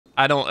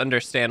I don't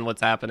understand what's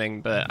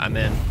happening, but I'm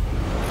in.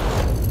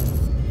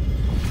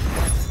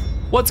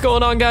 What's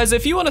going on, guys?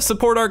 If you want to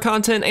support our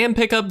content and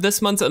pick up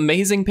this month's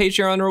amazing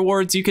Patreon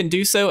rewards, you can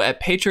do so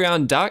at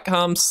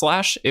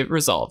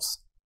patreon.com/itresolves.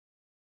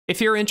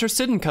 If you're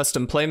interested in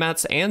custom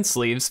playmats and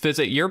sleeves,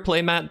 visit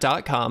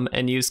YourPlaymat.com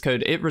and use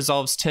code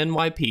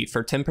ItResolves10YP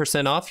for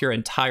 10% off your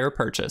entire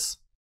purchase.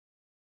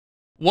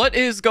 What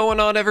is going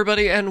on,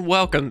 everybody, and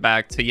welcome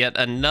back to yet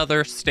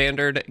another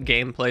standard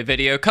gameplay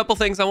video. A couple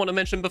things I want to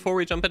mention before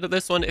we jump into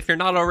this one. If you're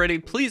not already,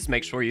 please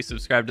make sure you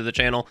subscribe to the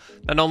channel.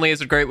 Not only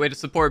is it a great way to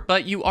support,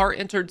 but you are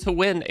entered to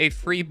win a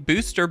free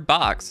booster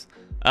box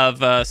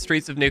of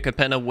Streets of New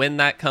Capenna when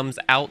that comes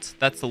out.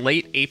 That's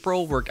late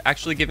April. We're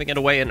actually giving it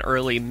away in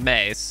early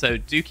May, so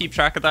do keep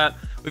track of that.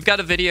 We've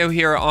got a video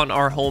here on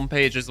our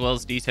homepage as well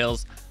as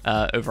details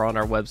over on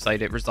our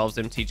website at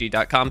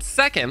resolvesmtg.com.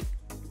 Second,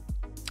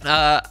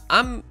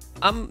 I'm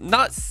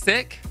not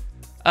sick,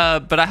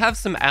 but I have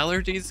some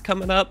allergies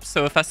coming up,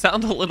 so if I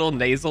sound a little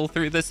nasal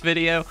through this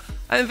video,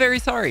 I'm very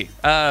sorry.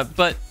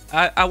 But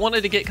I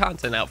wanted to get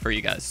content out for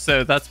you guys,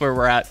 so that's where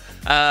we're at.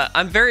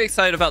 I'm very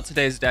excited about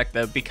today's deck,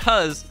 though,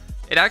 because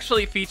it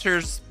actually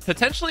features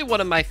potentially one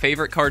of my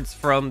favorite cards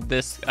from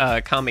this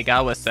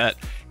Kamigawa set,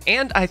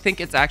 and I think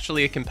it's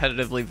actually a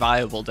competitively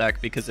viable deck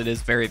because it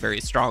is very,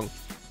 very strong.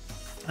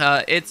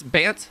 It's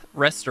Bant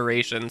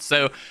Restoration.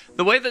 So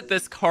the way that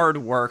this card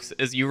works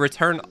is you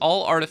return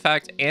all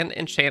artifact and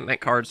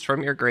enchantment cards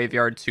from your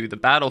graveyard to the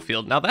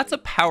battlefield. Now that's a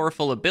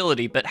powerful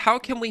ability, but how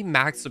can we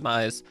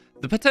maximize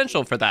the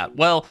potential for that?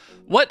 Well,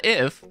 what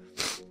if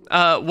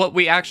what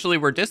we actually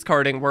were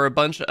discarding were a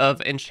bunch of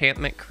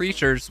enchantment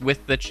creatures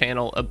with the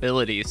channel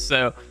abilities?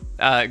 So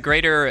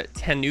Greater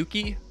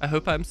Tanuki, I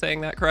hope I'm saying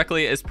that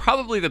correctly, is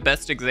probably the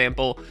best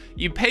example.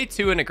 You pay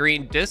 2 and a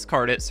green,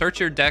 discard it, search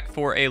your deck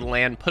for a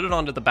land, put it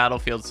onto the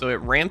battlefield, so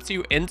it ramps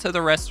you into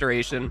the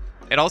restoration.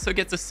 It also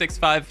gets a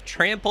 6/5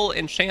 trample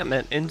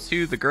enchantment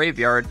into the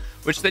graveyard,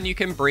 which then you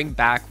can bring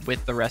back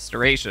with the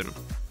restoration.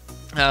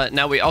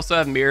 Now we also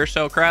have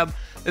Mirrorshell Crab.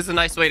 This is a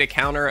nice way to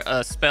counter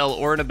a spell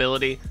or an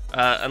ability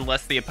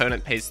unless the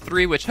opponent pays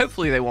 3, which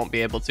hopefully they won't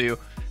be able to.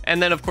 And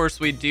then, of course,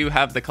 we do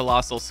have the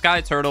Colossal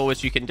Skyturtle,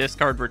 which you can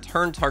discard,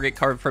 return target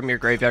card from your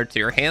graveyard to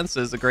your hand,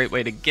 so it's a great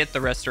way to get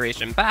the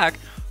restoration back,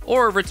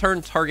 or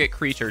return target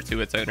creature to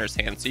its owner's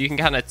hand, so you can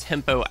kind of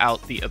tempo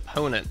out the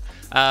opponent.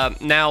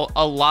 Now,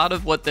 a lot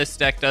of what this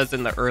deck does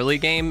in the early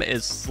game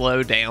is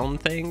slow down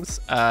things,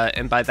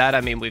 and by that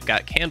I mean we've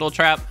got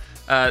Candletrap.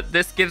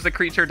 This gives a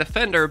creature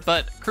defender,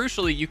 but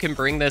crucially, you can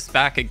bring this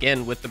back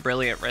again with the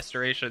Brilliant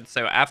Restoration.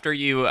 So after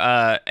you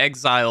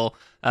exile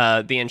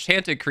the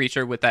enchanted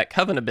creature with that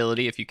Coven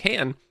ability, if you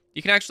can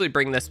actually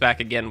bring this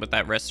back again with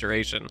that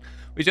restoration.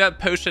 We do have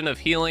Potion of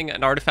Healing,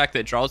 an artifact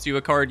that draws you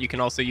a card. You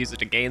can also use it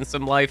to gain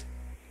some life,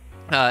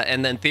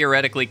 and then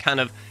theoretically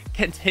kind of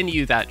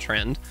continue that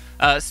trend.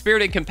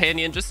 Spirited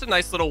Companion, just a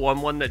nice little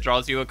 1/1 that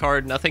draws you a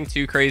card. Nothing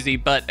too crazy,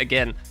 but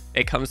again,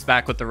 it comes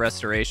back with the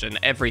restoration.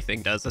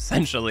 Everything does,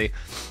 essentially.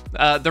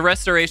 The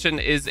restoration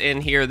is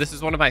in here. This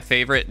is one of my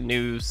favorite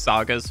new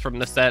sagas from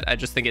the set. I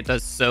just think it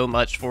does so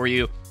much for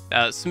you.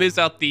 Smooths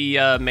out the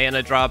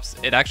mana drops.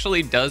 It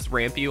actually does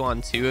ramp you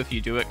on 2 if you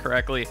do it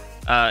correctly.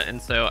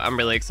 And so I'm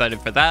really excited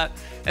for that.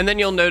 And then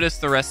you'll notice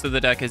the rest of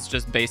the deck is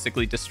just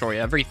basically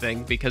destroy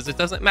everything, because it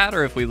doesn't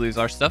matter if we lose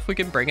our stuff, we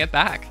can bring it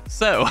back.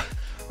 So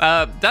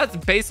that's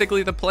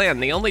basically the plan.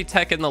 The only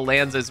tech in the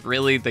lands is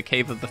really the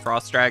Cave of the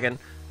Frost Dragon.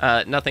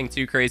 Nothing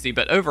too crazy,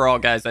 but overall,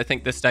 guys, I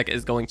think this deck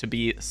is going to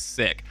be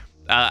sick.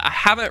 I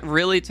haven't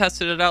really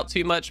tested it out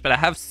too much, but I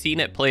have seen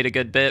it played a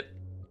good bit.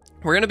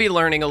 We're going to be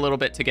learning a little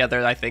bit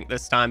together, I think,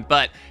 this time,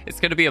 but it's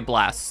going to be a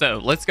blast.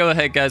 So let's go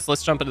ahead, guys.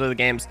 Let's jump into the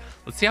games.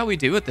 Let's see how we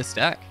do with this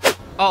deck.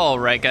 All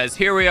right, guys,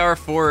 here we are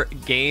for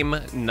game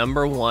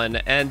number 1,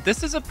 and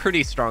this is a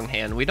pretty strong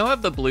hand. We don't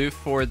have the blue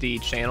for the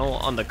channel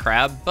on the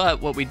crab,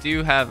 but what we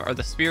do have are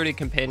the Spirited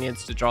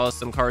Companions to draw us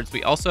some cards.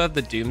 We also have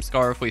the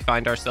Doomskar if we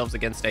find ourselves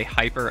against a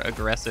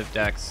hyper-aggressive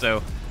deck,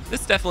 so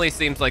this definitely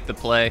seems like the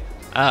play.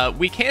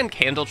 We can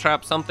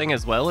Candletrap something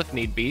as well if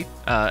need be,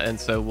 and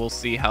so we'll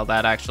see how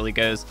that actually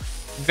goes.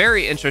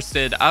 Very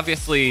interested.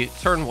 Obviously,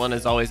 turn 1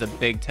 is always a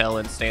big tell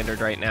in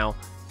Standard right now.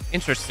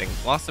 Interesting.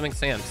 Blossoming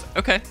Sands.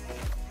 Okay.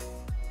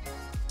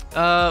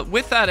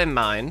 With that in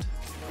mind,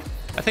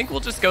 I think we'll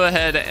just go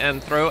ahead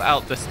and throw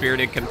out the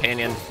Spirited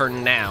Companion for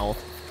now.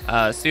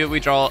 See what we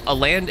draw. A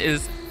land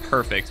is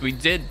perfect. We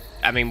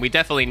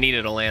definitely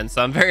needed a land,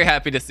 so I'm very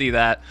happy to see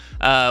that.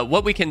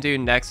 What we can do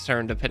next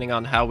turn, depending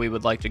on how we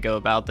would like to go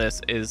about this,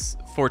 is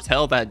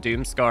foretell that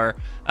Doomskar.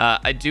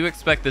 I do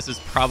expect this is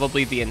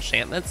probably the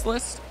enchantments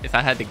list, if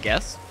I had to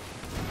guess.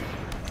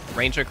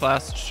 Ranger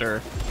class,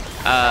 sure.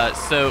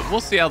 So we'll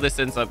see how this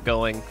ends up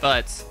going,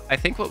 but I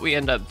think what we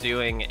end up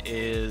doing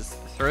is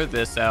throw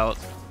this out,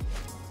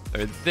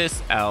 throw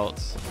this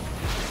out.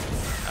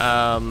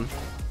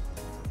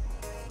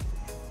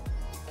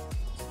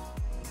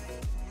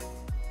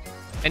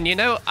 And you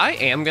know, I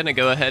am going to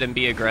go ahead and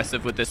be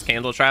aggressive with this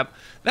Candletrap.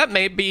 That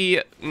may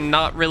be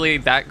not really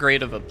that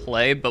great of a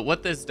play, but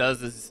what this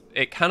does is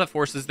it kind of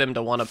forces them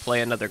to want to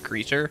play another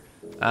creature.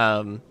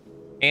 And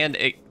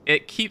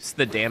it keeps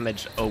the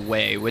damage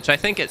away, which I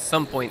think at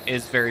some point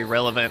is very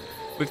relevant.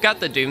 We've got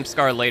the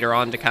Doomskar later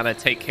on to kind of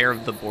take care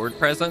of the board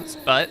presence,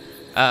 but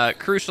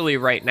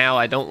crucially right now,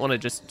 I don't want to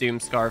just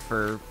Doomskar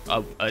for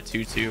a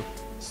 2-2.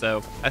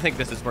 So I think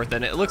this is worth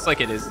it. It looks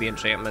like it is the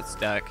enchantments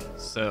deck,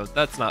 so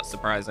that's not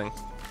surprising.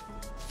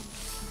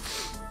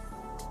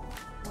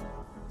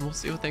 We'll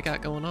see what they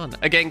got going on.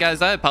 Again,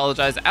 guys, I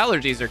apologize.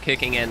 Allergies are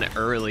kicking in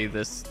early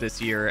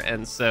this year,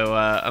 and so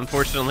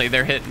unfortunately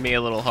they're hitting me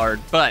a little hard,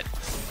 but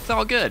it's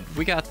all good.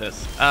 We got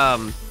this.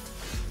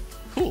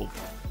 Cool.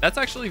 That's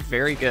actually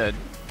very good.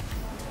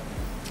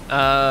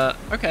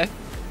 Okay.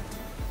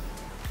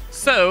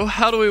 So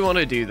how do we want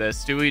to do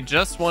this? Do we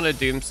just want to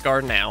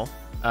Doomskar now,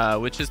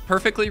 which is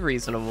perfectly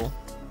reasonable,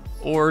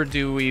 or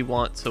do we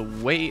want to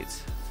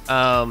wait?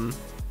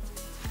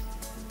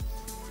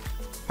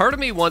 Part of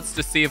me wants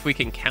to see if we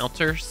can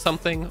counter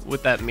something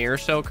with that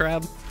Mirrorshell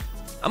Crab.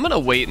 I'm gonna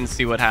wait and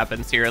see what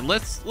happens here.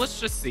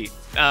 Let's just see.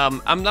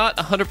 I'm not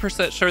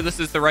 100% sure this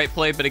is the right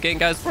play, but again,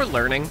 guys, we're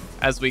learning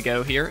as we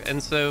go here,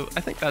 and so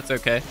I think that's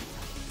okay.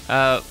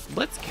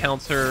 Let's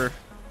counter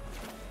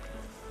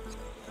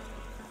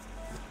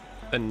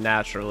the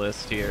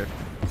Naturalist here.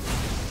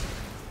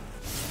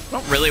 I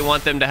don't really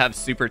want them to have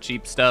super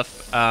cheap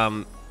stuff,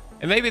 and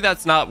maybe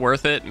that's not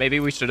worth it.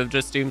 Maybe we should have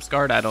just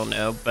Doomscarred, I don't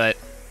know, but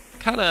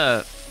kind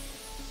of,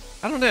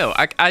 I don't know.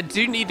 I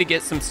do need to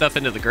get some stuff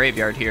into the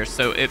graveyard here,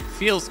 so it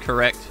feels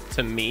correct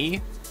to me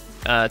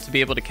to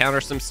be able to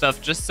counter some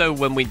stuff, just so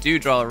when we do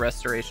draw a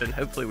restoration,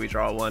 hopefully we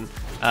draw one,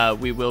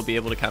 we will be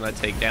able to kind of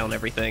take down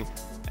everything.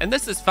 And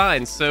this is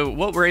fine, so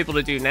what we're able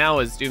to do now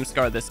is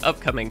Doomskar this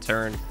upcoming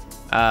turn,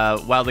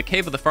 while the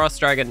Cave of the Frost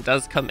Dragon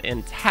does come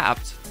in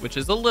tapped, which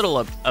is a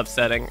little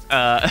upsetting.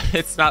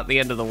 It's not the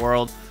end of the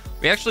world.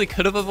 We actually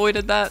could have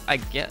avoided that, I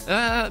guess.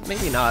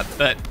 Maybe not,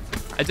 but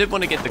I did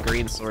want to get the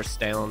green source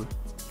down.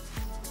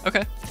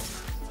 Okay.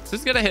 So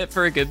it's going to hit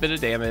for a good bit of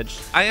damage.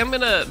 I am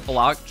going to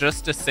block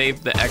just to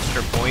save the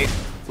extra point.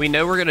 We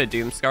know we're going to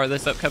Doomskar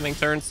this upcoming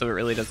turn, so it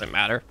really doesn't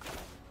matter.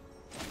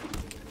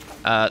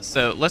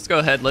 So let's go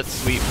ahead. Let's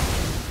sweep.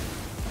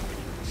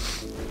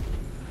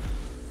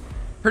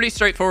 Pretty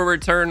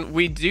straightforward turn.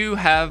 We do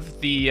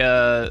have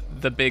the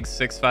big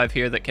 6/5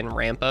 here that can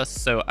ramp us,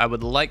 so I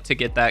would like to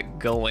get that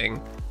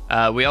going.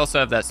 We also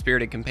have that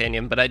Spirited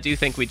Companion, but I do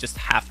think we just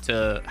have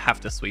to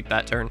sweep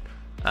that turn.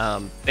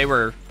 They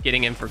were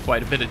getting in for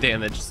quite a bit of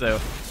damage, so,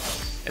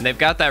 and they've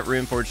got that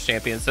Runeforged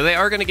Champion, so they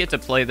are going to get to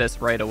play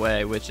this right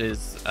away, which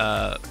is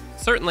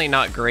certainly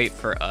not great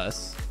for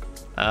us.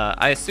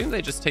 I assume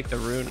they just take the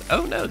rune.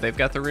 Oh no, they've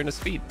got the Rune of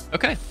Speed.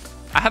 Okay.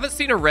 I haven't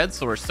seen a red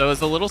source, so I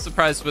was a little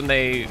surprised when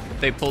they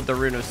pulled the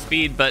Rune of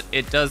Speed, but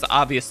it does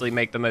obviously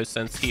make the most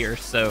sense here,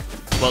 so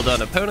well done,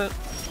 opponent.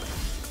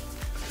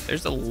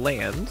 There's a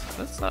land.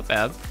 That's not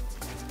bad.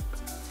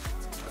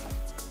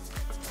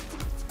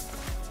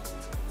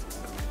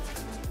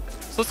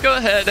 So let's go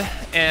ahead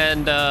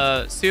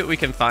and see what we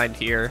can find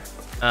here.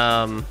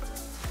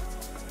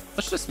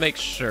 Let's just make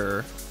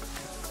sure.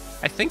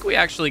 I think we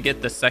actually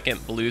get the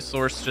second blue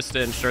source just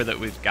to ensure that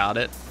we've got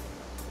it.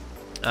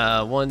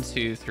 1,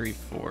 2, 3,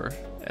 4,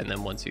 and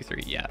then 1, 2,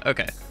 3. Yeah,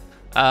 okay.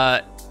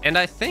 And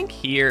I think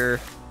here,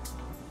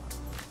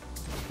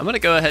 I'm going to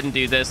go ahead and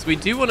do this. We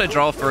do want to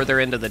draw further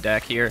into the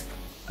deck here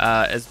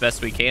as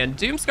best we can.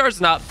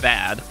 Doomskar's not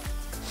bad.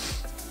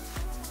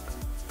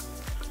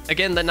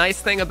 Again, the nice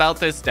thing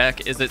about this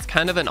deck is it's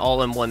kind of an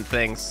all-in-one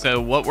thing.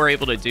 So what we're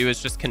able to do is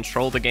just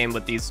control the game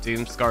with these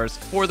Doomskars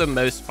for the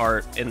most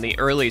part in the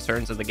early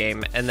turns of the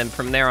game. And then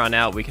from there on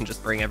out, we can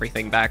just bring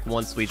everything back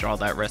once we draw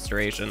that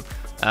restoration.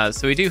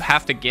 So we do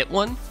have to get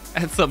one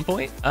at some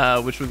point,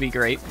 which would be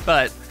great.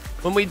 But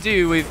when we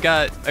do, we've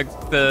got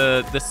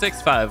the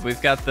 6/5,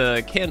 we've got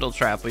the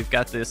Candletrap, we've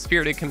got the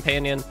Spirited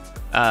Companion,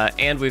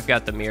 and we've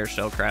got the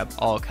Mirrorshell Crab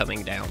all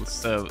coming down.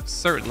 So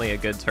certainly a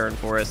good turn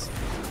for us.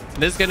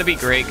 This is going to be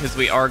great because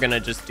we are going to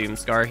just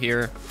Doomskar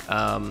here.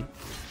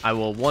 I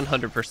will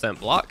 100%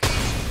 block.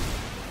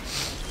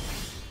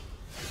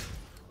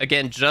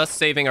 Again, just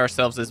saving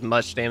ourselves as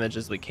much damage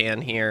as we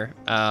can here.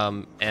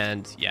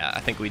 And yeah,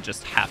 I think we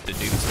just have to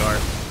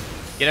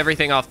Doomskar. Get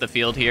everything off the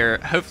field here.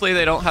 Hopefully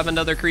they don't have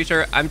another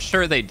creature. I'm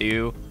sure they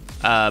do.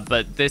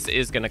 But this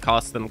is going to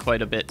cost them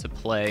quite a bit to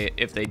play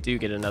if they do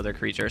get another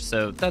creature.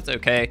 So that's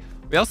okay.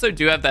 We also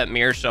do have that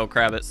Mirrorshell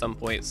Crab at some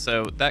point,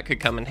 so that could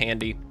come in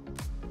handy.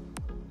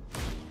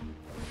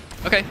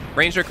 Okay,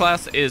 Ranger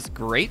class is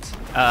great,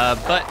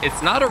 but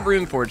it's not a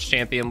Runeforged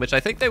champion, which I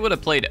think they would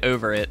have played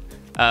over it,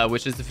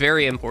 which is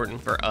very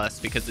important for us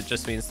because it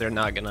just means they're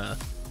not gonna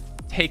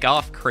take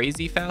off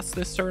crazy fast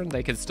this turn.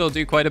 They can still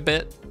do quite a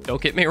bit,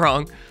 don't get me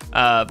wrong,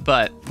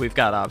 but we've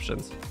got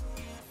options.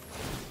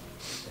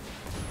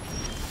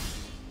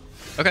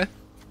 Okay,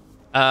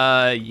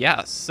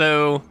 yeah,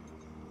 so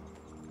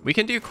we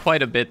can do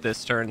quite a bit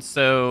this turn.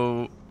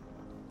 So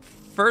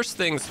first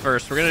things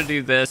first, we're going to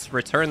do this,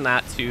 return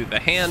that to the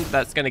hand.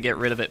 That's going to get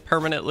rid of it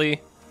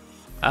permanently.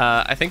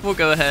 I think we'll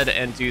go ahead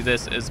and do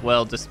this as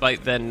well,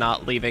 despite then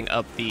not leaving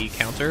up the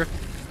counter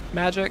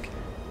magic.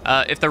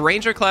 If the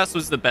Ranger class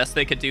was the best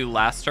they could do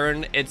last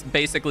turn, it's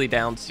basically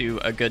down to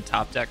a good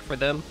top deck for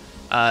them.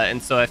 And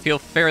so I feel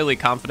fairly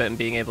confident in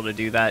being able to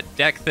do that.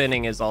 Deck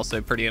thinning is also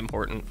pretty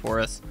important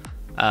for us.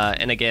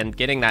 And again,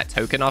 getting that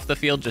token off the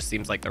field just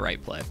seems like the right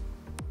play.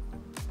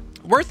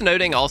 Worth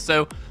noting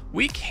also,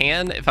 we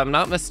can, if I'm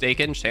not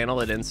mistaken,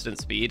 channel at instant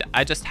speed.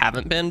 I just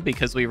haven't been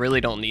because we really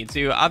don't need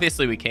to.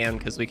 Obviously we can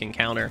because we can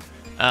counter,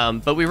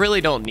 but we really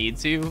don't need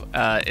to.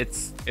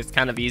 It's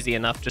kind of easy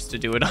enough just to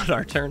do it on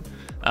our turn.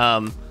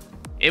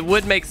 It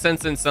would make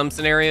sense in some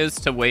scenarios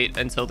to wait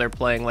until they're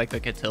playing like the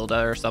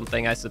Catilda or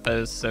something, I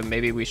suppose. So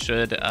maybe we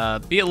should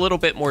be a little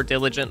bit more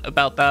diligent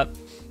about that.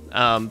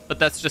 But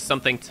that's just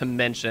something to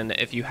mention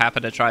if you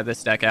happen to try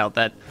this deck out.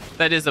 That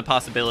is a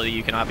possibility.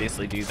 You can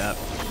obviously do that.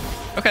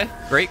 Okay,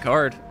 great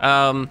card.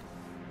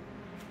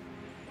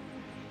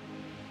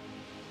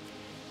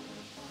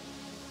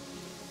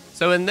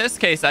 So in this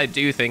case, I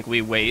do think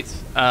we wait,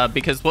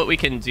 because what we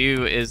can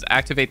do is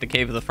activate the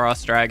Cave of the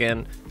Frost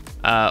Dragon,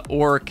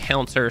 or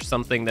counter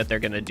something that they're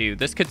going to do.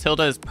 This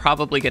Catilda is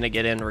probably going to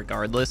get in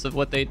regardless of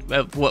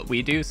what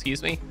we do,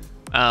 excuse me.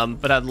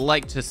 But I'd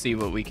like to see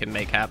what we can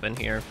make happen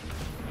here.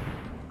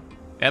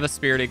 We have a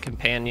Spirited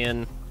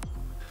Companion.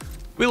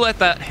 We let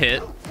that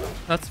hit.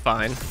 That's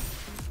fine.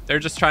 They're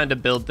just trying to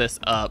build this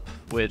up,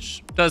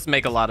 which does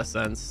make a lot of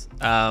sense.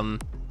 And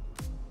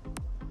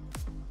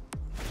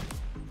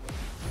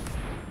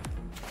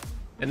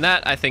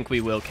that, I think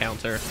we will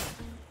counter.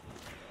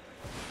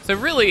 So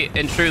really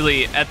and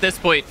truly, at this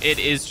point, it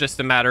is just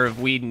a matter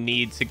of we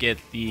need to get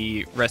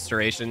the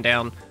restoration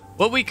down.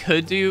 What we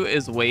could do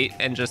is wait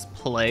and just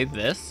play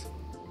this,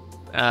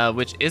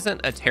 which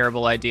isn't a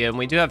terrible idea. And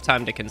we do have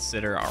time to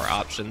consider our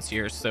options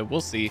here, so we'll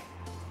see.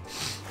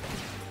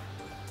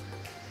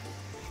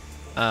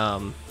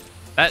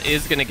 That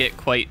is going to get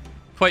quite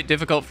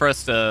difficult for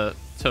us to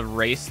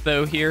race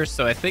though here,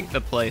 so I think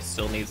the play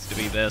still needs to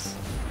be this.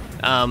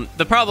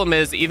 The problem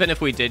is, even if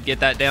we did get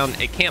that down,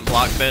 it can't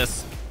block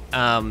this,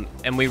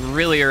 and we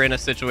really are in a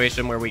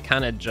situation where we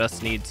kind of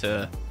just need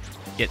to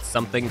get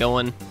something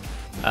going,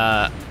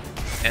 and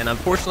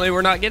unfortunately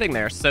we're not getting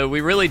there, so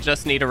we really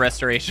just need a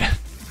restoration.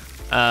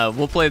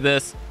 We'll play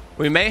this.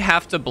 We may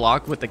have to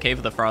block with the Cave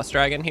of the Frost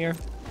Dragon here.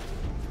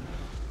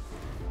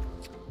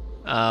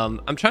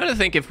 I'm trying to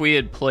think if we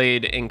had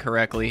played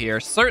incorrectly here.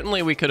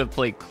 Certainly we could have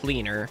played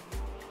cleaner.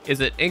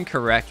 Is it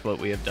incorrect what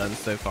we have done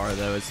so far,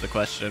 though, is the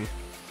question.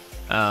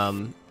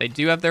 They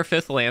do have their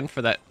 5th land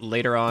for that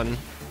later on,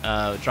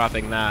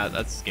 dropping that.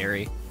 That's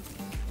scary.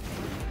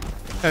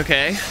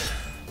 Okay.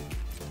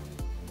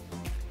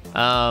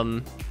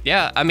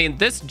 Yeah, I mean,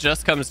 this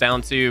just comes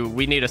down to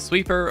we need a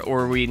sweeper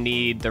or we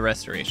need the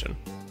restoration.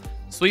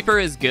 Sweeper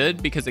is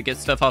good because it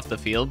gets stuff off the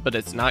field, but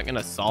it's not going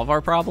to solve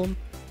our problem.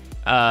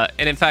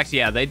 And in fact,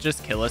 yeah, they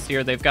just kill us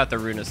here. They've got the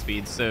Runa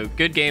speed, so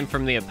good game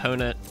from the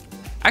opponent.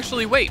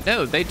 Actually, wait,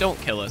 no, they don't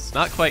kill us.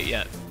 Not quite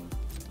yet.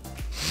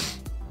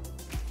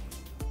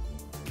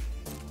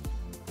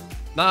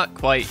 Not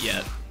quite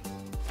yet.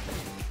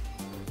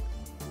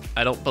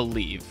 I don't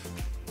believe.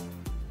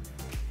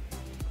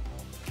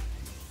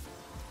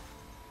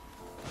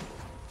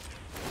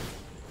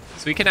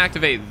 So we can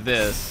activate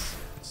this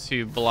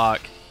to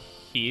block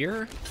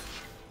here,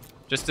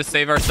 just to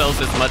save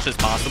ourselves as much as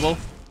possible.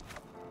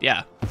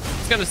 Yeah, I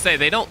was gonna say,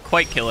 they don't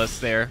quite kill us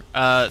there.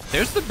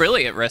 There's the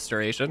Brilliant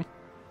Restoration.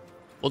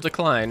 We'll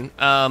decline.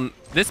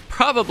 This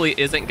probably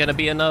isn't gonna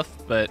be enough,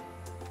 but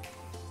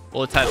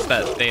we'll attach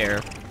that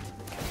there.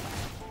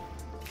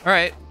 All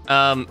right,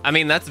 I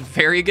mean, that's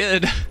very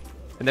good.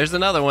 And there's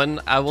another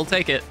one, I will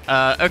take it.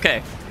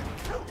 Okay,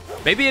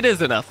 maybe it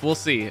is enough, we'll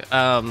see.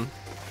 I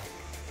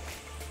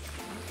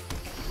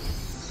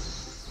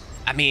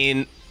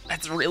mean,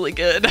 that's really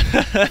good.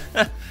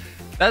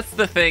 That's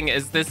the thing,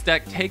 is this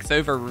deck takes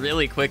over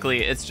really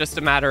quickly. It's just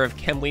a matter of,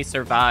 can we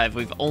survive?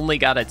 We've only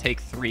got to take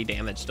 3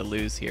 damage to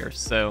lose here,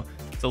 so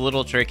it's a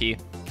little tricky.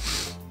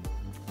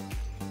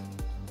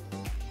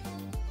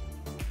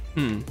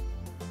 And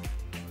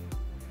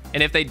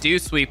if they do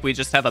sweep, we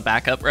just have a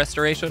backup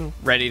restoration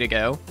ready to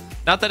go.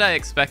 Not that I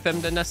expect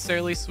them to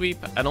necessarily sweep.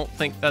 I don't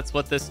think that's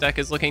what this deck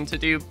is looking to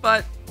do,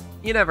 but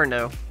you never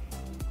know.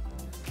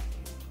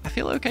 I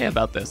feel okay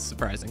about this,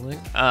 surprisingly.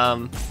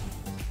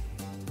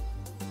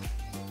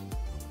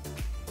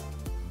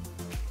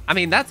 I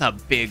mean, that's a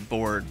big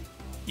board.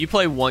 You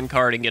play 1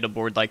 card and get a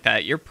board like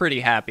that, you're pretty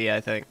happy, I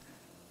think.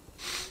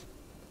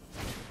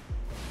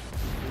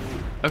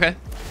 Okay.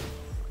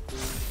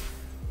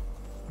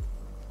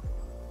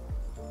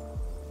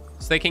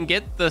 So they can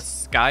get the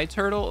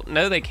Skyturtle?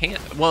 No, they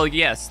can't. Well,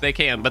 yes, they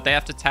can, but they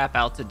have to tap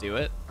out to do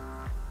it.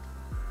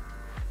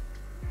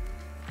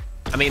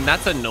 I mean,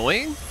 that's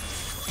annoying,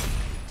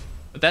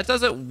 but that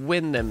doesn't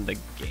win them the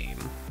game.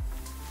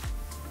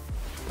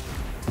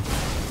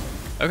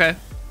 Okay.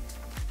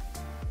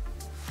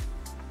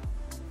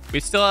 We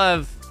still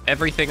have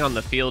everything on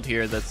the field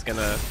here that's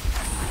gonna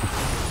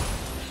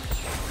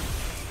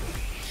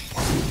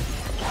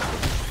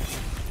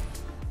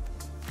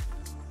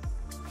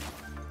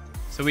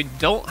So we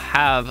don't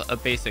have a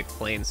basic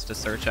plains to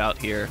search out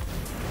here,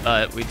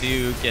 but we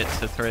do get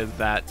to throw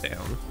that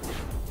down.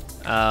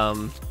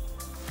 I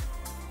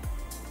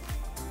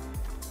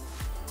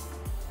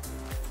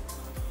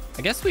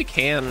guess we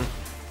can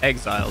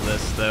exile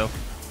this though,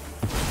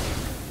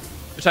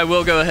 which I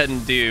will go ahead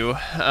and do.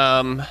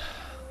 I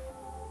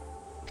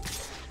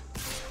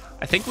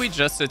think we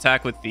just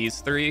attack with these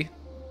three.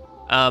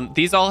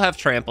 These all have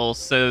trample,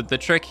 so the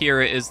trick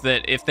here is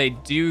that if they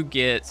do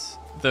get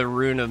the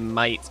Rune of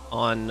Might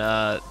on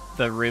the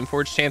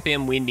Runeforge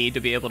champion, we need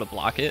to be able to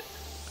block it.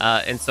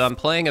 And so I'm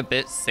playing a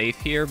bit safe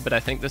here, but I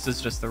think this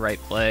is just the right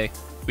play.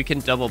 We can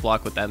double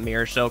block with that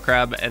Mirrorshell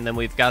Crab, and then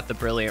we've got the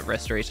Brilliant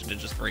Restoration to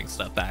just bring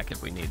stuff back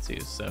if we need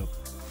to, so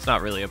it's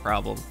not really a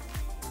problem.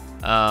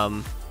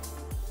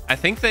 I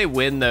think they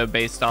win, though,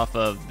 based off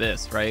of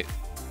this, right?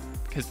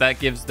 Because that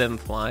gives them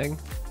flying.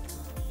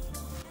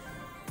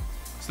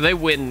 So they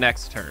win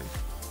next turn,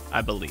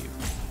 I believe.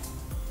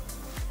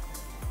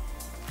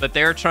 But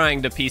they're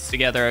trying to piece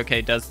together,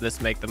 okay, does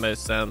this make the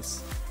most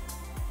sense?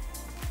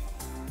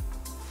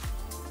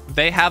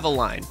 They have a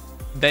line.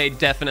 They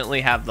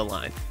definitely have the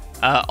line.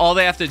 All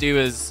they have to do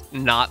is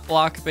not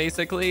block,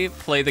 basically,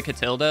 play the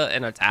Catilda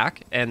and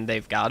attack, and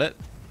they've got it.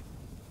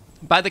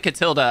 By the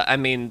Catilda, I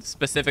mean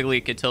specifically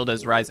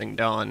Catilda's Rising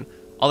Dawn.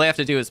 All they have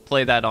to do is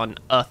play that on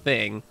a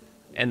thing,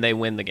 and they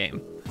win the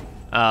game.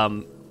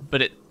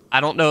 But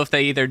I don't know if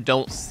they either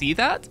don't see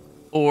that,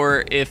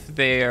 or if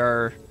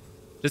they're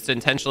just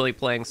intentionally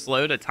playing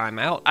slow to time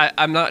out.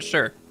 I'm not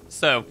sure.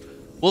 So,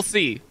 we'll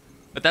see.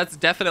 But that's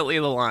definitely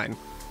the line.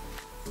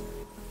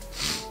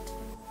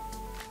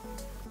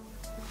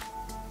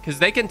 Because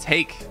they can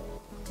take,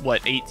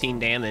 what, 18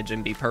 damage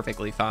and be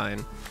perfectly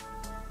fine.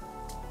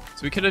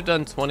 So we could have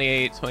done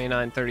 28,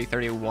 29, 30,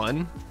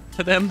 31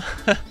 to them.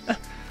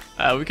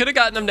 We could have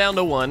gotten them down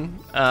to 1,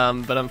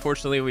 but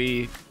unfortunately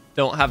we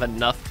don't have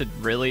enough to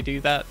really do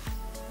that.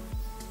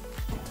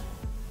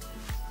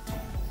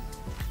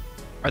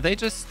 Are they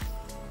just...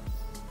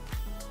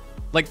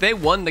 like, they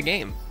won the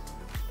game.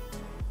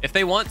 If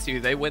they want to,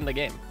 they win the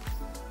game.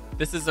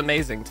 This is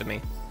amazing to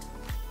me.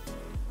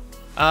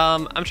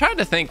 I'm trying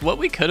to think. What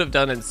we could have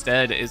done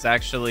instead is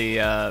actually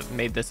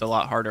made this a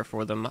lot harder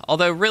for them.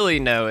 Although, really,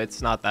 no,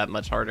 it's not that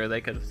much harder.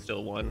 They could have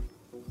still won.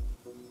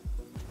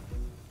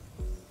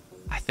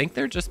 I think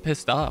they're just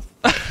pissed off.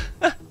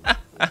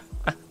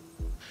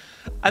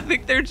 I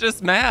think they're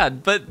just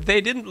mad, but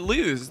they didn't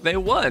lose. They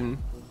won.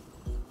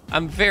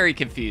 I'm very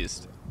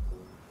confused.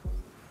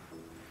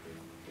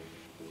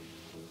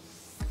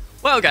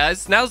 Well,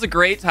 guys, now's a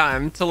great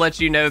time to let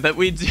you know that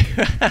we do...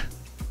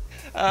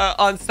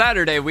 on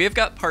Saturday, we have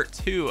got part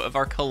 2 of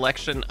our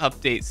collection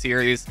update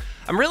series.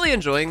 I'm really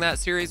enjoying that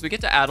series. We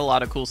get to add a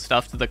lot of cool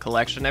stuff to the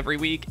collection every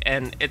week,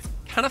 and it's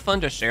kind of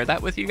fun to share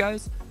that with you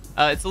guys.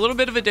 It's a little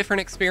bit of a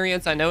different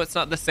experience. I know it's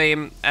not the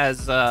same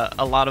as a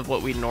lot of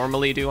what we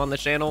normally do on the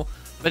channel,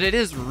 but it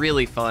is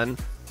really fun.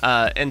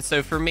 And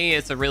so for me,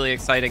 it's a really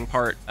exciting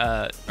part,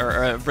 or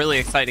a really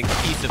exciting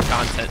piece of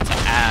content to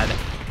add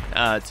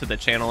to the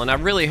channel, and I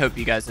really hope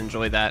you guys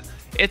enjoy that.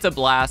 It's a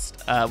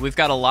blast. We've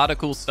got a lot of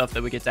cool stuff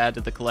that we get to add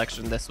to the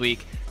collection this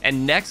week,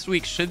 and next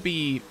week should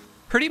be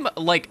pretty much,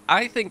 like,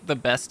 I think the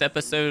best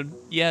episode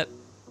yet.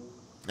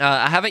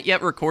 I haven't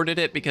yet recorded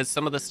it because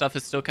some of the stuff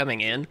is still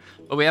coming in,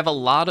 but we have a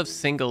lot of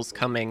singles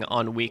coming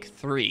on week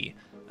 3,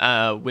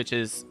 which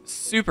is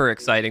super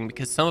exciting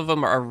because some of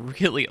them are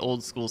really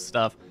old school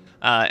stuff.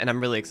 And I'm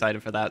really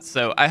excited for that.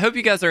 So I hope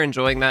you guys are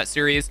enjoying that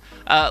series.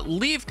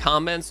 Leave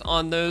comments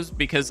on those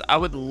because I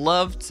would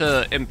love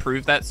to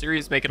improve that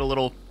series, make it a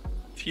little,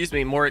 excuse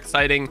me, more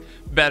exciting,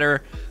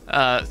 better,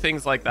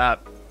 things like that.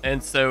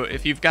 And so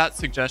if you've got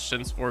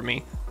suggestions for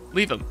me,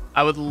 leave them.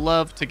 I would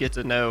love to get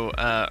to know,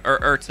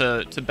 or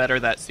to better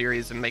that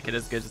series and make it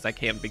as good as I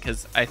can,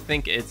 because I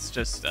think it's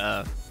just,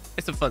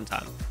 it's a fun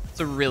time. It's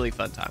a really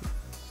fun time.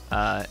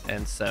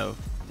 And so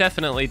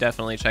definitely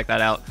check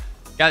that out.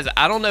 Guys,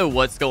 I don't know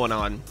what's going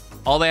on.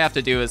 All they have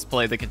to do is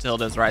play the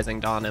Catilda's Rising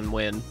Dawn and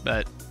win,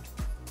 but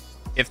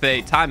if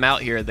they time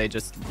out here, they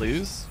just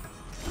lose.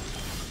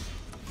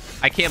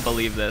 I can't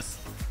believe this.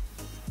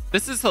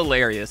 This is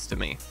hilarious to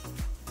me.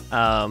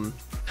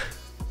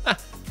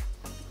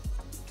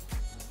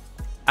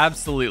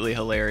 Absolutely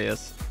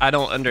hilarious. I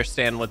don't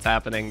understand what's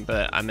happening,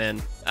 but I'm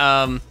in.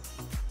 Oh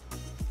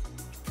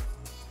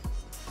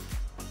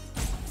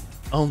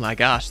my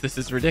gosh, this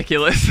is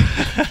ridiculous.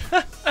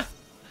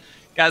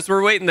 Guys,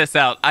 we're waiting this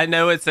out. I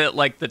know it's at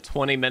like the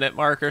 20-minute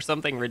mark or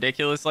something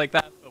ridiculous like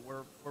that, but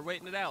we're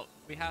waiting it out.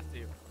 We have to.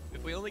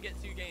 If we only get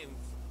 2 games,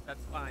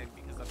 that's fine,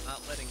 because I'm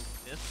not letting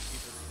this be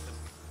the reason.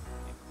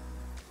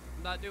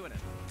 I'm not doing it.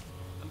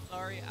 I'm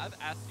sorry. I've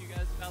asked you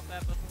guys about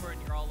that before,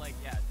 and you're all like,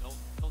 yeah, don't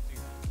do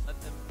that. Let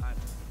them time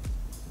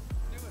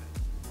it. Doing it.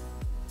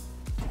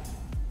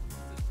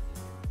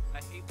 I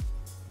hate this.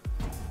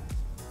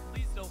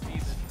 Please don't be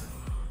this.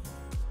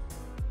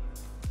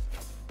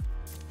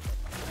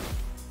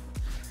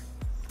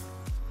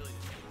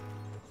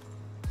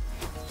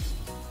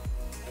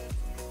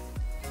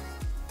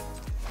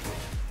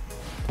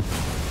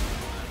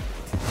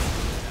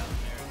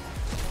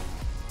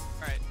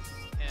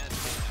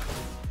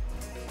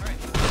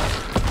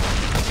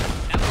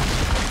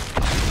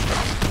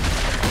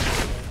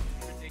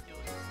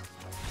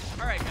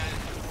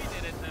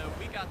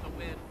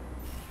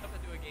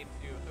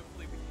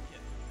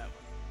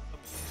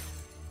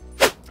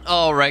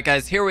 All right,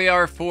 guys, here we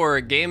are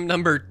for game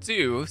number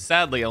 2.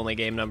 Sadly, only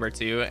game number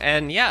 2.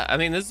 And yeah, I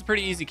mean, this is a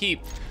pretty easy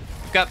keep.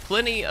 We've got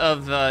plenty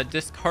of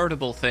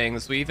discardable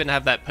things. We even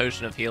have that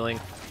potion of healing.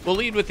 We'll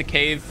lead with the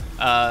cave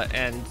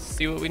and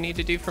see what we need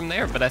to do from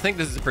there. But I think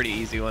this is a pretty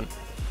easy one.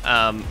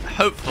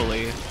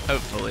 Hopefully,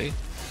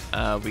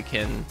 we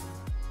can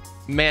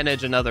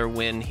manage another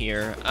win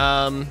here.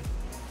 I'm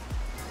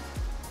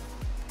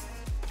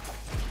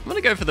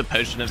gonna go for the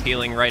potion of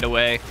healing right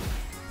away.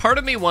 Part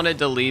of me wanted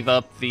to leave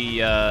up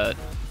the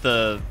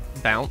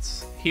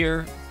bounce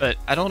here, but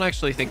I don't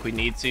actually think we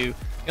need to.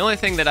 The only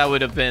thing that I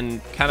would have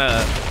been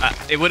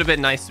it would have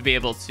been nice to be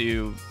able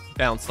to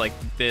bounce like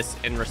this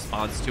in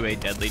response to a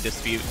deadly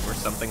dispute or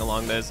something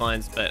along those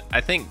lines, but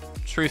I think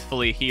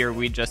truthfully here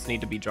we just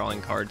need to be drawing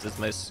cards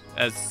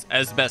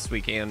as best we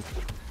can.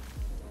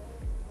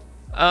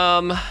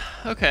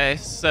 Okay,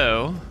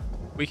 so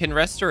we can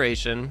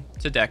Restoration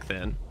to deck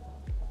thin.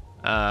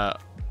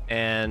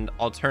 And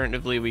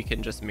alternatively, we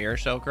can just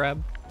Mirrorshell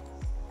Crab.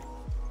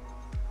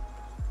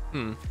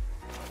 I'm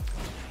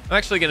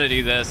actually gonna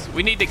do this.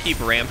 We need to keep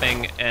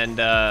ramping and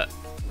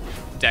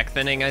deck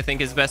thinning, I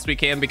think, as best we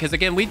can, because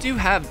again, we do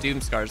have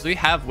Doomskars. We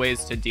have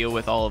ways to deal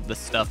with all of the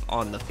stuff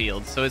on the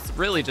field, so it's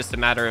really just a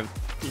matter of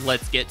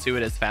let's get to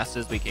it as fast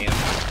as we can.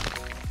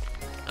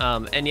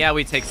 And yeah,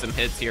 we take some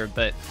hits here,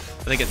 but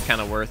I think it's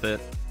kind of worth it.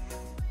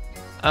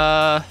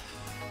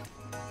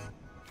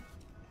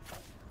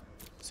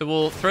 So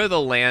we'll throw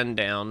the land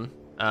down,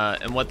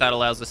 and what that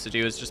allows us to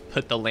do is just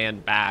put the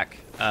land back,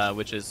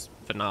 which is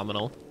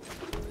phenomenal.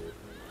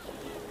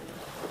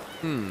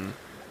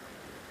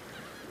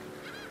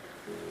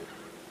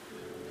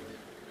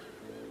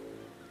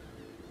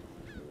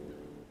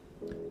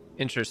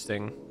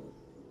 Interesting.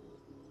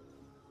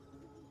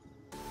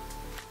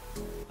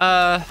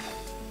 Let's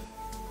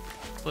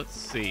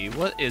see,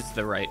 what is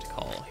the right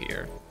call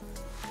here?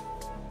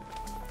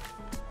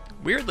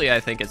 Weirdly, I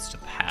think it's to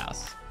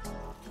pass.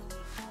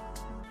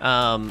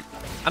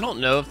 I don't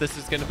know if this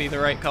is going to be the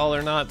right call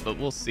or not, but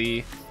we'll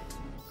see.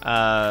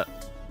 I'm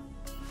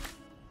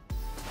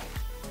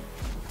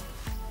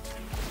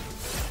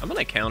going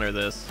to counter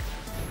this.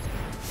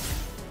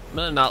 I'm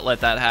going to not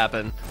let that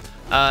happen.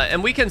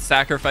 And we can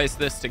sacrifice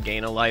this to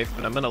gain a life,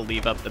 but I'm going to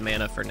leave up the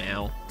mana for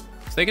now.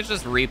 So they can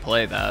just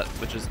replay that,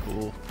 which is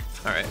cool.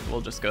 All right,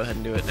 we'll just go ahead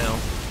and do it now.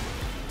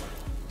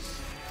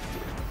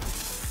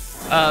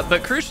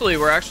 But crucially,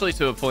 we're actually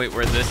to a point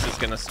where this is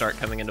going to start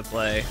coming into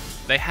play.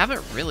 They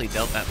haven't really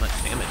dealt that much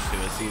damage to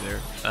us either.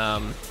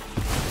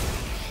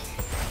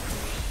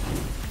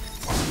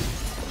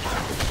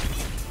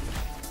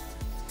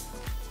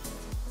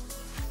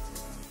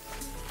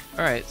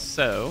 All right,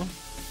 so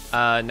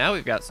now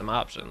we've got some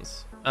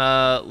options.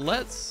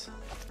 Let's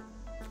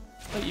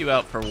put you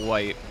out for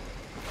white.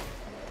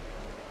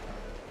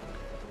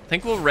 I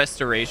think we'll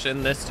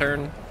Restoration this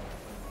turn.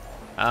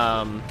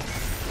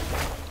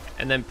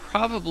 And then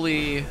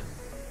probably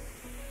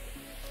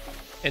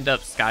end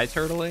up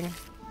Skyturtling.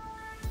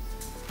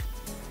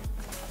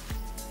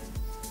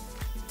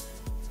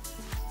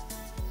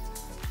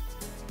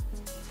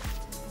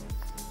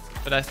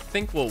 But I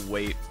think we'll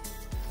wait.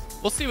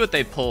 We'll see what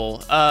they pull.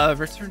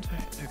 Return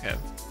time. Okay.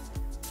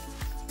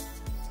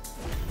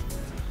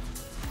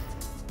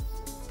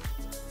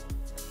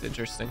 It's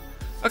interesting.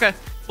 Okay,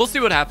 we'll see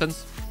what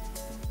happens.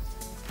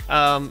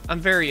 I'm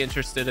very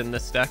interested in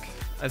this deck.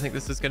 I think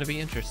this is going to be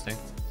interesting.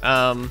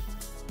 I'm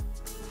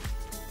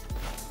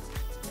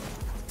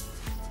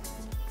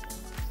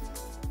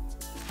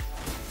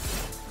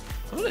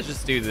going to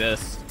just do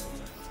this.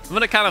 I'm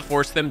going to kind of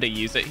force them to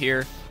use it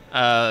here.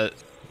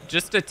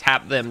 Just to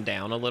tap them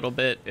down a little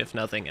bit, if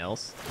nothing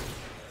else.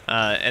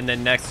 And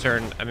then next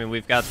turn, I mean,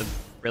 we've got the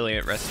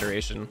Brilliant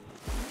Restoration.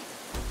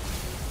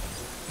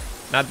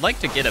 And I'd like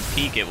to get a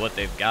peek at what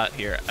they've got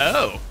here.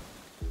 Oh,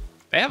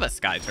 they have a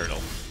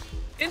Skyturtle.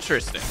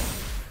 Interesting.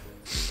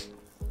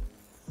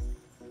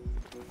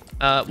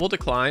 We'll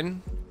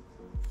decline.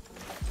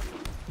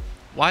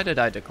 Why did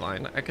I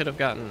decline? I could have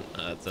gotten,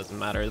 it doesn't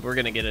matter. We're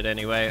gonna get it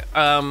anyway.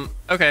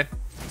 Okay,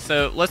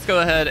 so let's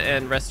go ahead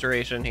and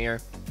Restoration here.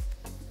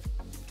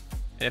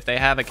 And if they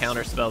have a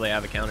counterspell, they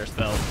have a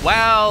counterspell.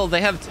 Wow,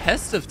 they have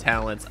Test of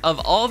Talents. Of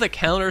all the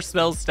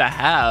counterspells to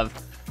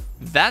have,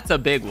 that's a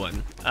big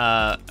one.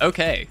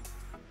 Okay.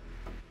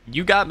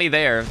 You got me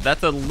there.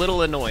 That's a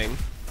little annoying.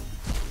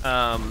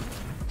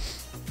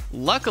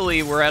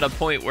 Luckily, we're at a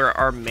point where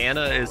our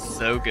mana is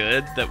so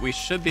good that we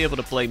should be able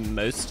to play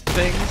most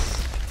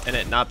things and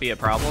it not be a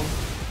problem.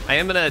 I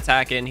am going to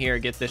attack in here,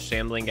 get this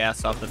Shambling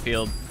Ghast off the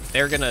field.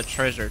 They're going to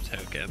Treasure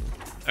Token.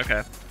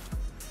 Okay.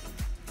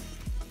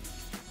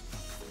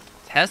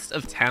 Test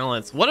of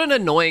Talents. What an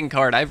annoying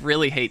card. I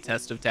really hate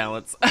Test of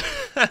Talents.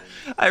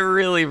 I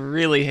really,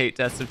 really hate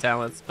Test of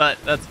Talents, but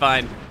that's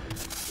fine.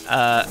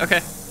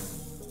 Okay.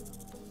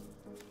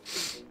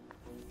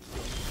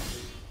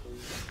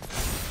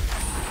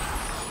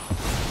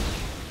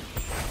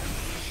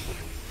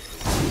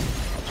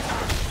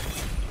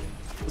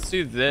 Let's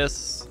do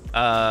this.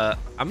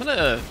 I'm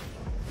gonna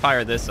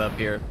fire this up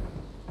here.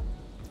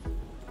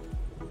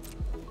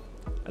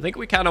 I think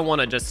we kind of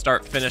want to just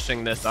start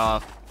finishing this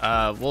off.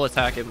 We'll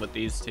attack him with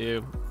these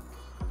two.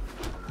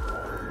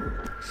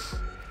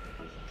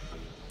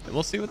 And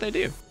we'll see what they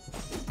do.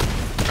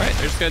 All right,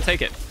 they're just going to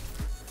take it.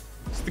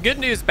 So the good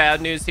news,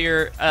 bad news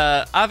here.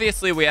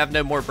 Obviously, we have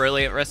no more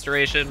Brilliant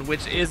Restoration,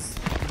 which is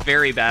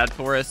very bad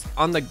for us.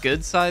 On the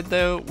good side,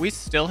 though, we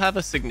still have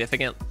a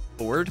significant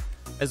board,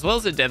 as well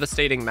as a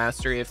devastating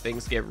mastery if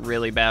things get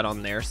really bad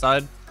on their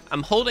side.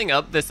 I'm holding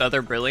up this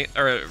other Brilliant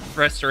or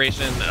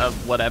Restoration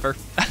of whatever,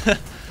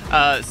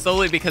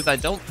 solely because I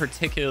don't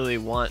particularly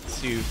want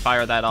to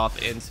fire that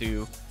off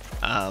into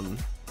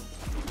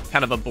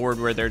kind of a board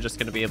where they're just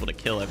going to be able to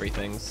kill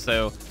everything.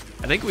 So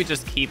I think we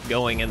just keep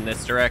going in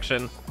this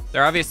direction.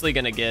 They're obviously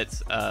going to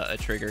get a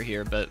trigger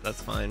here, but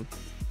that's fine.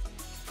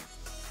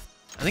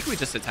 I think we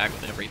just attack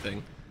with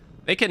everything.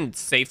 They can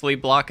safely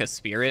block a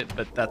spirit,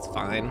 but that's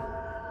fine.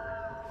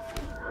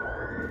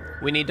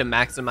 We need to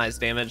maximize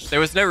damage.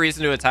 There was no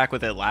reason to attack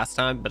with it last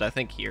time, but I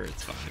think here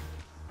it's fine.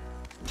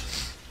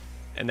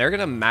 And they're going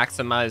to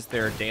maximize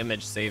their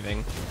damage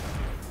saving,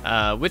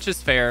 which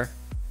is fair.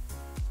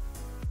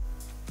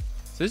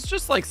 So it's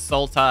just like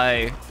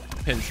Sultai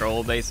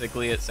control,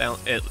 basically.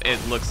 It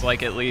looks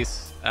like, at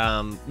least,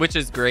 which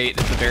is great.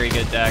 It's a very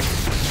good deck.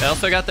 They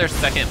also got their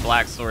second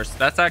black source.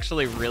 That's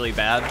actually really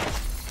bad.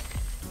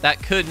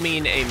 That could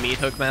mean a Meat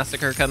Hook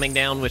Massacre coming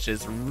down, which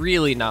is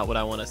really not what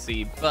I want to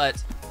see.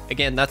 But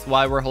again, that's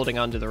why we're holding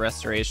on to the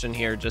Restoration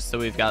here, just so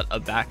we've got a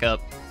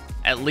backup,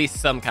 at least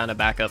some kind of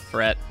backup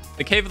threat.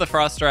 The Cave of the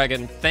Frost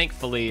Dragon,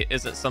 thankfully,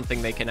 isn't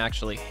something they can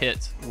actually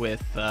hit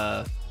with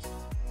the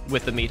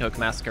Meat Hook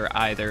Massacre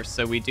either.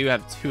 So we do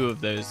have two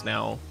of those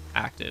now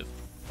active,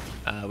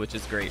 which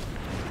is great.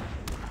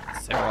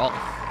 Seraph.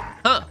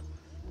 Huh.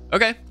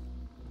 Okay.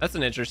 That's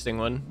an interesting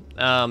one.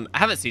 I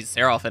haven't seen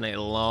Seraph in a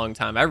long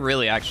time. I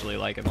really actually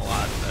like him a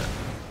lot.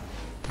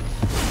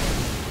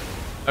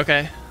 But...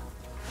 okay.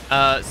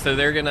 So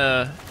they're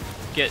gonna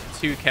get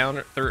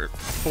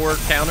four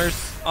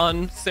counters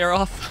on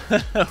Seraph,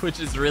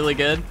 which is really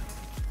good.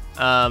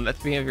 At the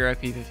beginning of your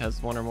IP, if it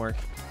has one or more.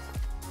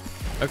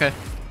 Okay.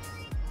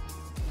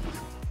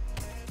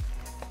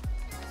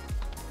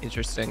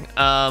 Interesting.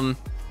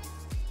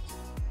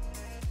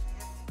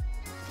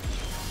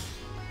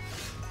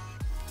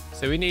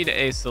 So we need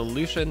a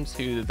solution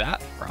to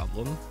that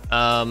problem.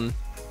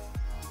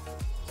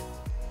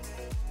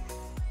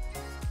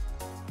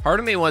 Part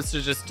of me wants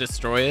to just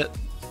destroy it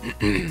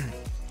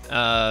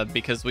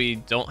because we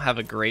don't have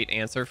a great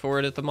answer for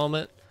it at the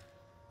moment.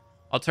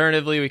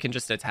 Alternatively, we can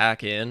just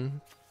attack in.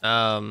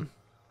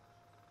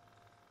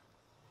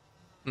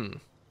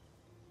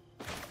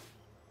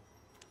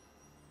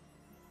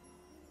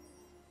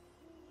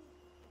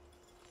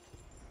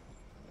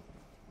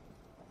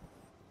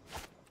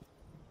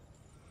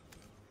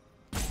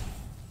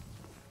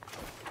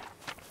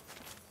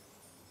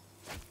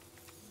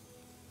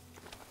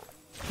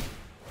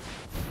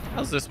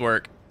 How's this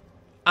work?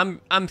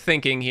 I'm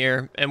thinking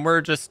here, and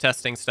we're just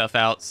testing stuff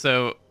out.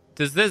 So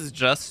does it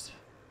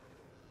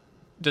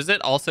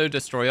also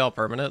destroy all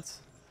permanents?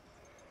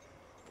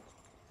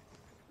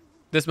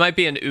 This might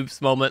be an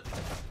oops moment.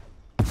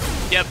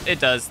 Yep, it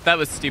does. That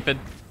was stupid.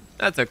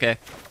 That's okay.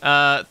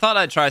 Thought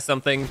I'd try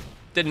something.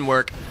 Didn't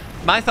work.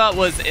 My thought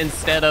was,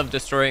 instead of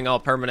destroying all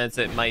permanents,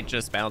 it might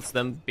just bounce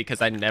them,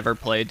 because I never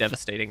play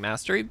Devastating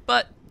Mastery,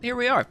 but here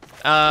we are.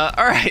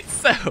 All right,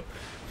 so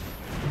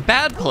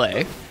bad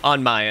play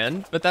on my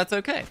end, but that's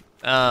okay.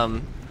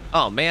 Oh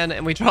man,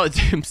 and we draw a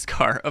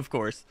Doomskar, of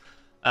course.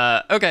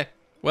 Okay,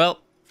 well,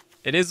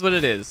 it is what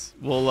it is.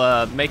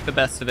 We'll make the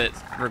best of it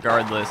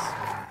regardless.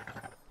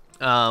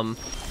 We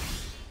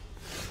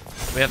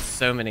have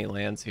so many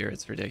lands here,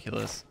 it's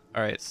ridiculous.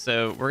 All right,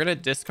 so we're gonna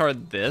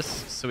discard this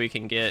so we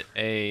can get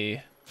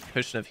a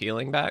Potion of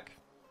Healing back.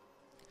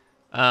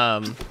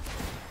 And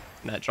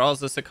that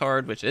draws us a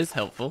card, which is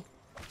helpful.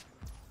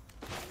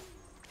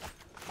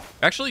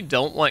 I actually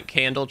don't want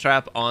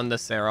Candletrap on the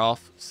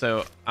Seraph,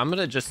 so I'm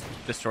gonna just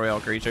destroy all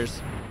creatures.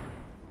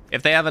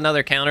 If they have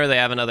another counter, they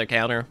have another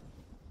counter.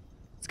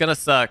 It's gonna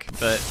suck,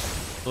 but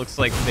it looks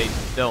like they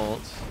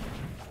don't.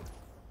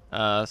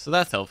 So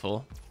that's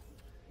helpful.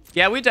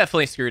 Yeah, we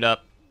definitely screwed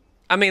up.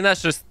 I mean,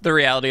 that's just the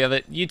reality of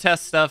it. You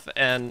test stuff,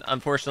 and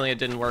unfortunately it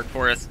didn't work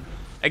for us.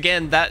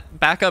 Again, that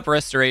backup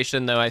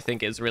Restoration, though, I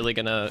think is really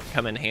gonna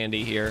come in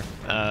handy here,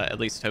 at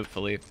least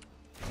hopefully.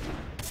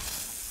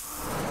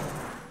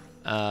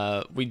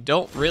 We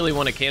don't really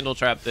want to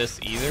Candletrap this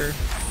either.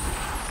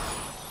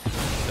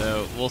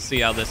 So we'll see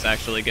how this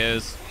actually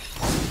goes.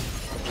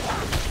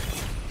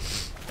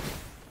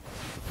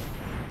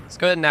 Let's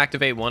go ahead and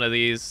activate one of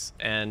these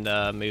and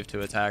move to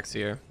attacks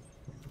here.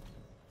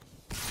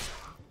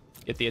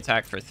 Get the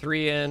attack for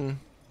 3 in.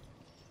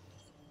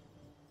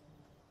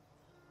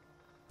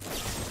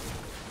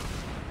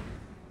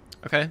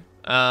 Okay.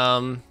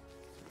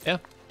 Yeah.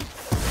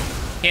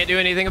 Can't do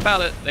anything about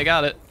it. They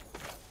got it.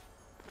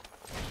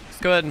 Let's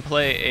go ahead and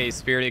play a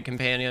Spirited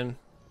Companion.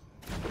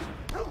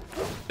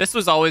 This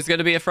was always going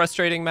to be a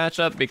frustrating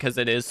matchup because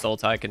it is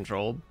Sultai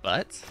control,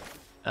 but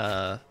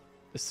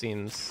this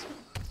seems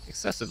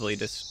excessively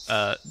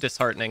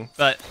disheartening.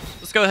 But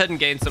let's go ahead and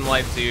gain some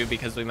life too,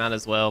 because we might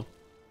as well.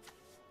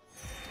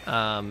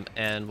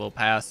 And we'll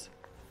pass.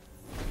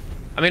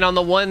 I mean, on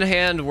the one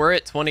hand, we're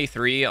at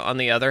 23. On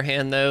the other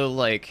hand, though,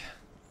 like,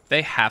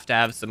 they have to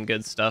have some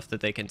good stuff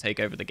that they can take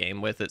over the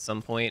game with at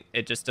some point.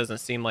 It just doesn't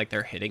seem like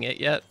they're hitting it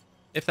yet,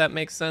 if that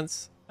makes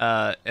sense.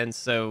 And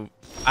so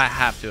I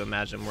have to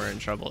imagine we're in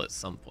trouble at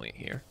some point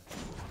here.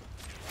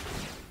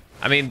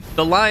 I mean,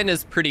 the line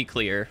is pretty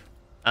clear.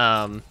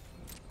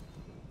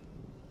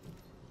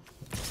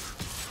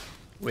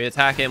 We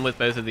attack him with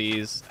both of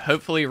these.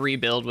 Hopefully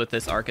rebuild with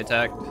this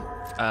Architect.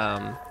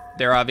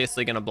 They're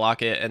obviously going to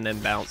block it and then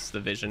bounce the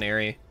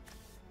Visionary,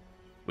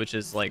 which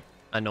is, like,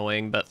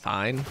 annoying, but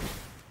fine.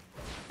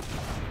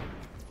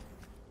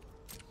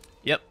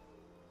 Yep.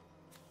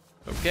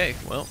 Okay,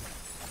 well.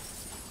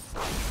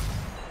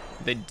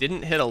 They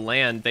didn't hit a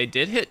land. They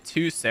did hit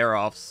 2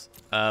 Seraphs,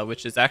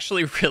 which is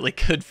actually really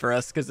good for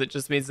us because it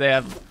just means they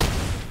have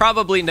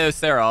probably no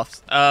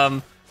Seraphs.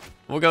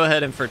 We'll go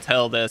ahead and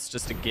foretell this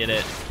just to get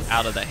it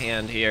out of the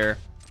hand here.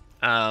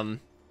 I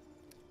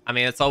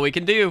mean, that's all we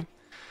can do.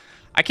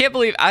 I can't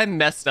believe I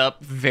messed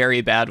up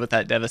very bad with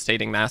that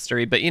Devastating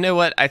Mastery, but you know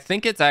what? I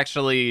think it's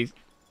actually...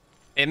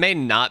 It may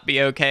not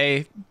be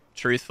okay,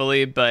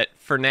 truthfully, but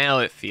for now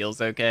it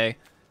feels okay.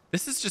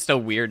 This is just a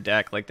weird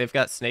deck. Like, they've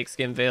got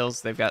Snakeskin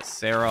Veils, they've got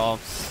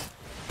Seraphs.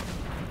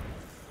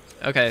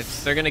 Okay,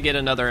 so they're going to get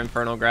another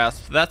Infernal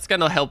Grasp. That's going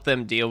to help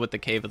them deal with the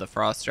Cave of the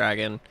Frost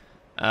Dragon,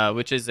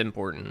 which is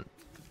important.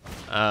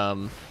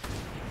 Okay.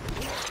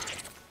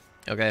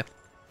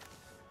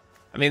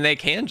 I mean, they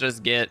can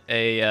just get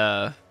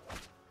a,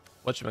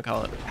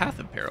 whatchamacallit, Path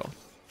of Peril.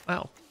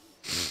 Wow.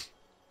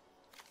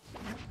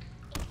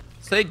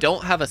 So they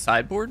don't have a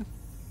sideboard?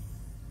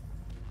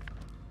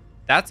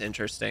 That's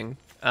interesting.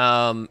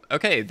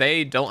 Okay,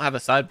 they don't have a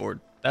sideboard.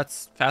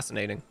 That's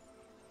fascinating.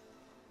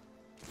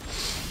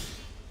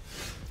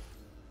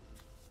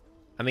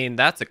 I mean,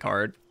 that's a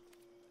card.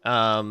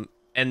 And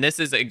this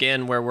is,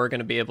 again, where we're going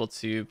to be able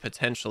to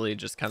potentially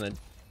just kind of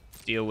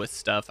deal with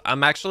stuff.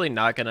 I'm actually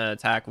not going to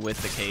attack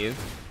with the Cave.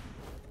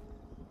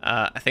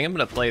 I think I'm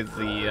going to play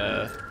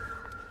the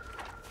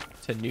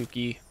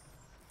Tanuki.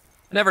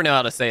 I never know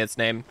how to say its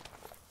name.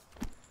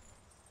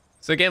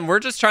 So again, we're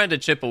just trying to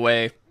chip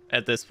away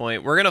at this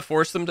point. We're going to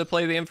force them to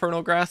play the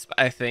Infernal Grasp,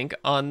 I think,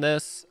 on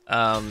this.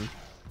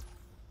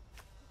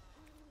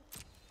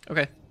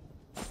 Okay.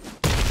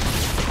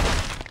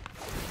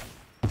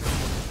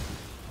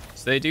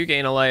 So they do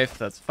gain a life.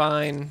 That's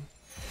fine.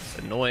 It's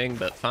annoying,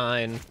 but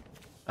fine.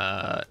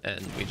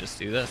 And we just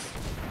do this.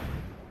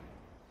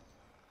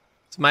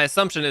 So my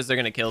assumption is they're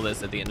going to kill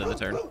this at the end of the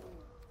turn.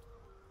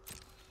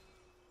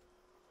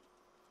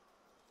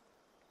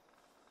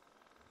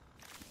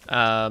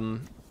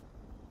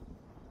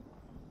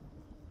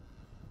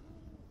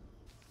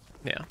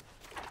 Yeah.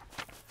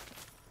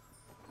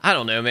 I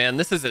don't know, man.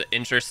 This is an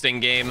interesting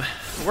game.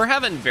 We're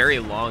having very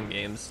long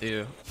games,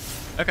 too.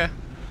 Okay. So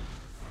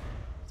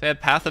they have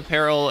Path of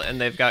Peril,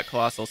 and they've got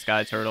Colossal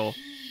Skyturtle.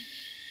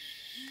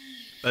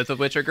 Both of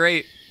which are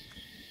great.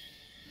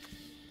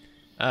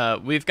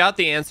 We've got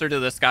the answer to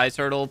the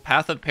Skyturtle.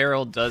 Path of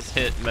Peril does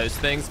hit most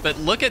things, but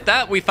look at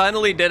that. We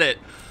finally did it.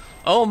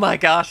 Oh my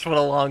gosh, what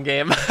a long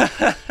game.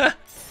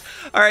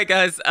 All right,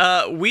 guys.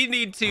 We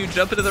need to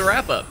jump into the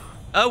wrap-up.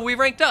 Oh, we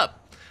ranked up.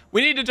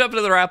 We need to jump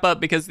into the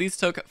wrap-up because these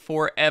took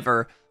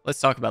forever.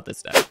 Let's talk about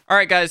this deck. All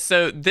right, guys,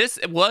 so this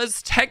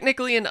was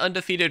technically an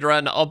undefeated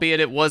run, albeit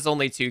it was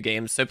only 2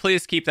 games, so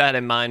please keep that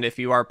in mind if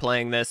you are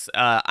playing this.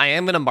 I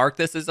am going to mark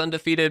this as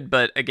undefeated,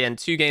 but again,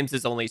 2 games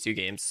is only 2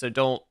 games, so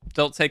don't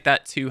take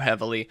that too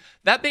heavily.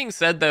 That being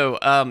said, though,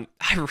 I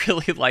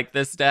really like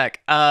this deck.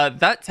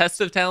 That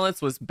Test of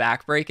Talents was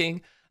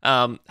backbreaking.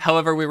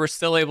 However, we were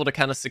still able to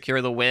kind of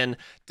secure the win.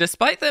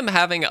 Despite them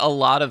having a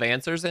lot of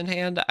answers in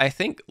hand, I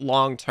think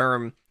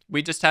long-term,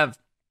 we just have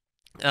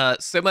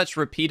so much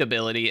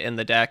repeatability in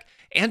the deck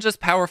and just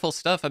powerful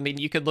stuff. I mean,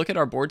 you could look at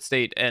our board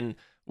state and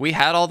we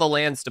had all the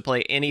lands to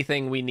play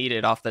anything we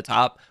needed off the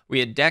top. We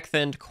had deck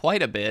thinned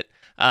quite a bit.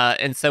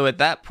 And so at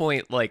that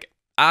point, like,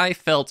 I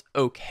felt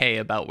okay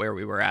about where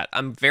we were at.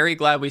 I'm very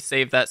glad we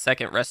saved that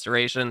second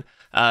restoration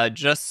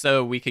just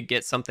so we could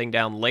get something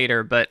down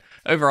later. But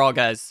overall,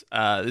 guys,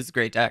 this is a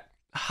great deck.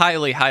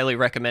 Highly, highly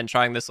recommend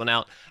trying this one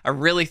out. I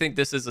really think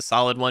this is a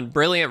solid one.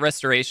 Brilliant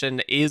Restoration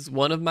is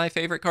one of my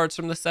favorite cards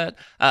from the set.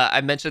 I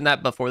mentioned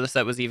that before the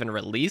set was even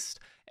released.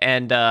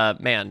 And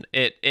man,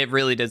 it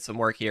really did some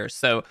work here.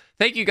 So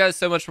thank you guys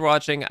so much for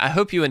watching. I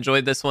hope you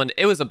enjoyed this one.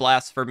 It was a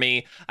blast for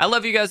me. I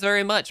love you guys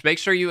very much. Make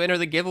sure you enter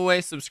the giveaway.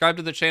 Subscribe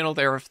to the channel.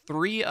 There are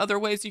 3 other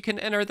ways you can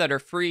enter that are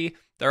free.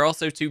 There are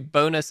also 2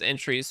 bonus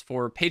entries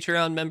for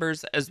Patreon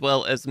members as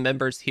well as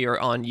members here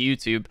on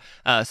YouTube.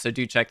 So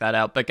do check that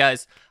out. But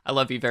guys, I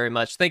love you very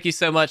much. Thank you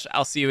so much.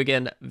 I'll see you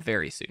again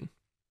very soon.